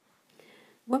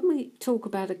When we talk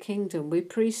about a kingdom, we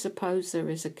presuppose there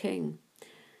is a king.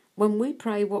 When we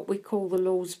pray what we call the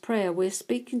Lord's Prayer, we're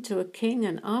speaking to a king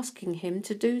and asking him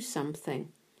to do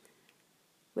something.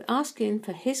 We're asking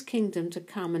for his kingdom to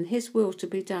come and his will to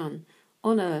be done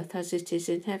on earth as it is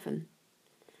in heaven.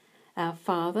 Our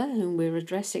Father, whom we're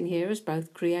addressing here as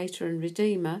both Creator and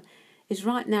Redeemer, is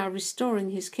right now restoring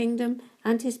his kingdom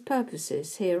and his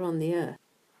purposes here on the earth.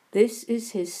 This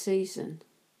is his season.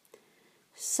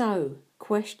 So,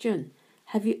 question,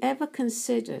 have you ever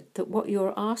considered that what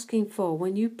you're asking for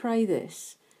when you pray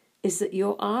this is that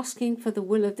you're asking for the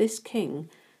will of this king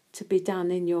to be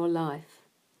done in your life?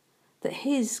 That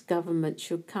his government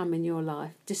should come in your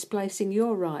life, displacing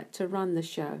your right to run the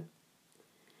show.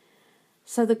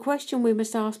 So the question we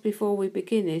must ask before we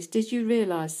begin is, did you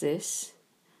realise this?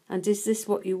 And is this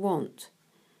what you want?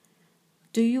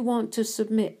 Do you want to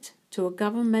submit to a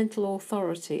governmental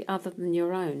authority other than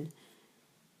your own?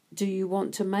 Do you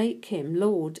want to make him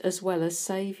Lord as well as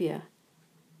Saviour?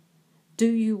 Do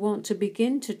you want to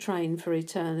begin to train for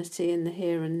eternity in the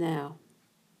here and now?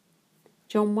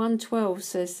 John 1:12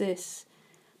 says this,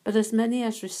 "But as many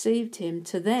as received him,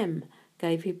 to them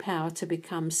gave he power to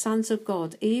become sons of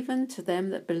God, even to them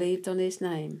that believed on his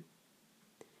name."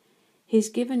 He's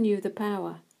given you the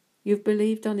power. You've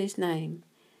believed on his name.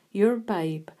 You're a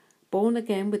babe, born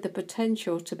again with the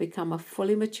potential to become a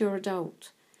fully mature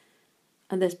adult.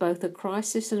 And there's both a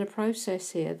crisis and a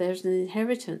process here. There's an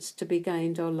inheritance to be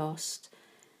gained or lost.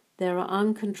 There are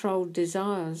uncontrolled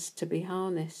desires to be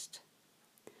harnessed.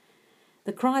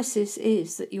 The crisis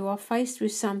is that you are faced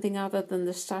with something other than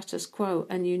the status quo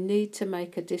and you need to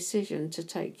make a decision to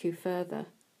take you further.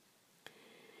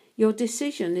 Your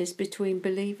decision is between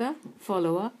believer,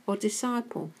 follower or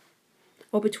disciple,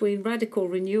 or between radical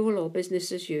renewal or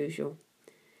business as usual.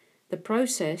 The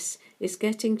process is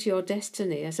getting to your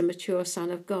destiny as a mature son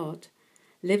of God,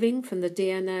 living from the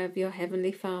DNA of your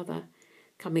Heavenly Father,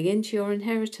 coming into your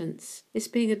inheritance. It's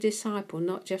being a disciple,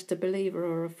 not just a believer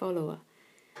or a follower.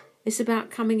 It's about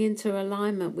coming into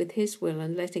alignment with his will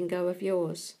and letting go of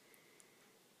yours.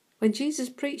 When Jesus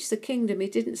preached the kingdom, he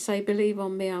didn't say, "Believe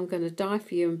on me, I'm going to die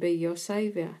for you and be your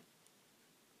saviour."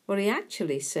 What he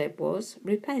actually said was,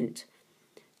 "Repent.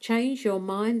 Change your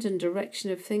mind and direction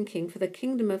of thinking, for the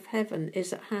kingdom of heaven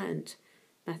is at hand."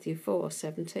 Matthew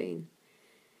 4:17.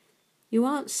 You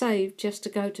aren't saved just to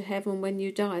go to heaven when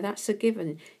you die. That's a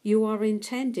given. You are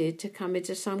intended to come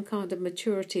into some kind of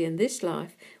maturity in this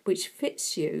life which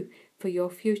fits you for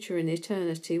your future in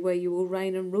eternity, where you will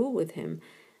reign and rule with him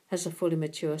as a fully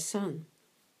mature son.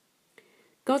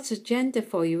 God's agenda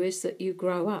for you is that you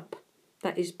grow up.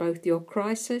 That is both your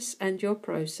crisis and your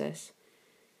process.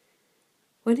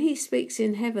 When he speaks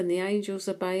in heaven, the angels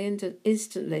obey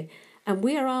instantly, and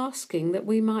we are asking that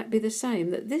we might be the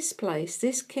same, that this place,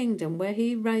 this kingdom where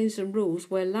he reigns and rules,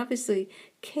 where love is the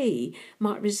key,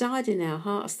 might reside in our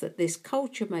hearts, that this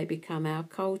culture may become our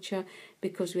culture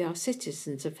because we are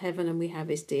citizens of heaven and we have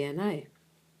his DNA.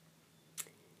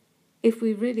 If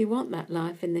we really want that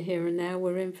life in the here and now,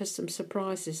 we're in for some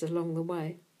surprises along the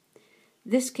way.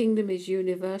 This kingdom is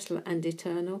universal and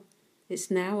eternal.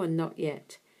 It's now and not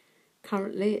yet.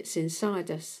 Currently, it's inside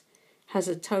us, has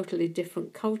a totally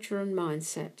different culture and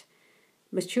mindset.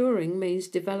 Maturing means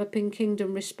developing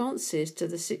kingdom responses to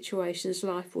the situations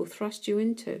life will thrust you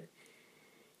into.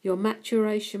 Your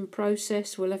maturation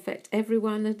process will affect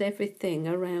everyone and everything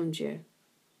around you.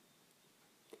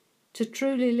 To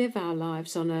truly live our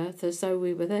lives on earth as though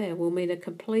we were there will mean a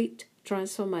complete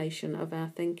transformation of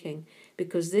our thinking,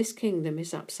 because this kingdom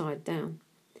is upside down.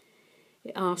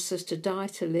 It asks us to die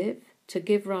to live, to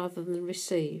give rather than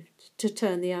receive, to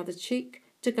turn the other cheek,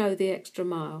 to go the extra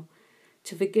mile,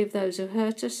 to forgive those who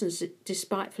hurt us and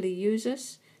despitefully use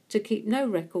us, to keep no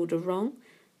record of wrong,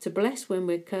 to bless when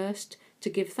we're cursed, to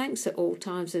give thanks at all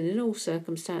times and in all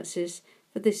circumstances,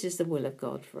 for this is the will of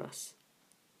God for us.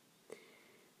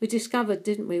 We discovered,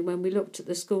 didn't we, when we looked at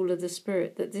the school of the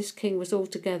Spirit, that this king was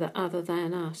altogether other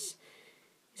than us.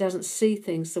 He doesn't see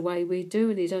things the way we do,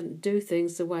 and he doesn't do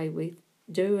things the way we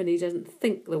do, and he doesn't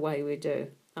think the way we do.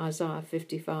 Isaiah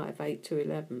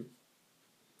 55:8-11.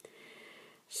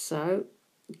 So,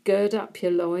 gird up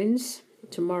your loins.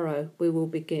 Tomorrow we will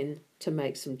begin to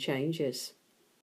make some changes.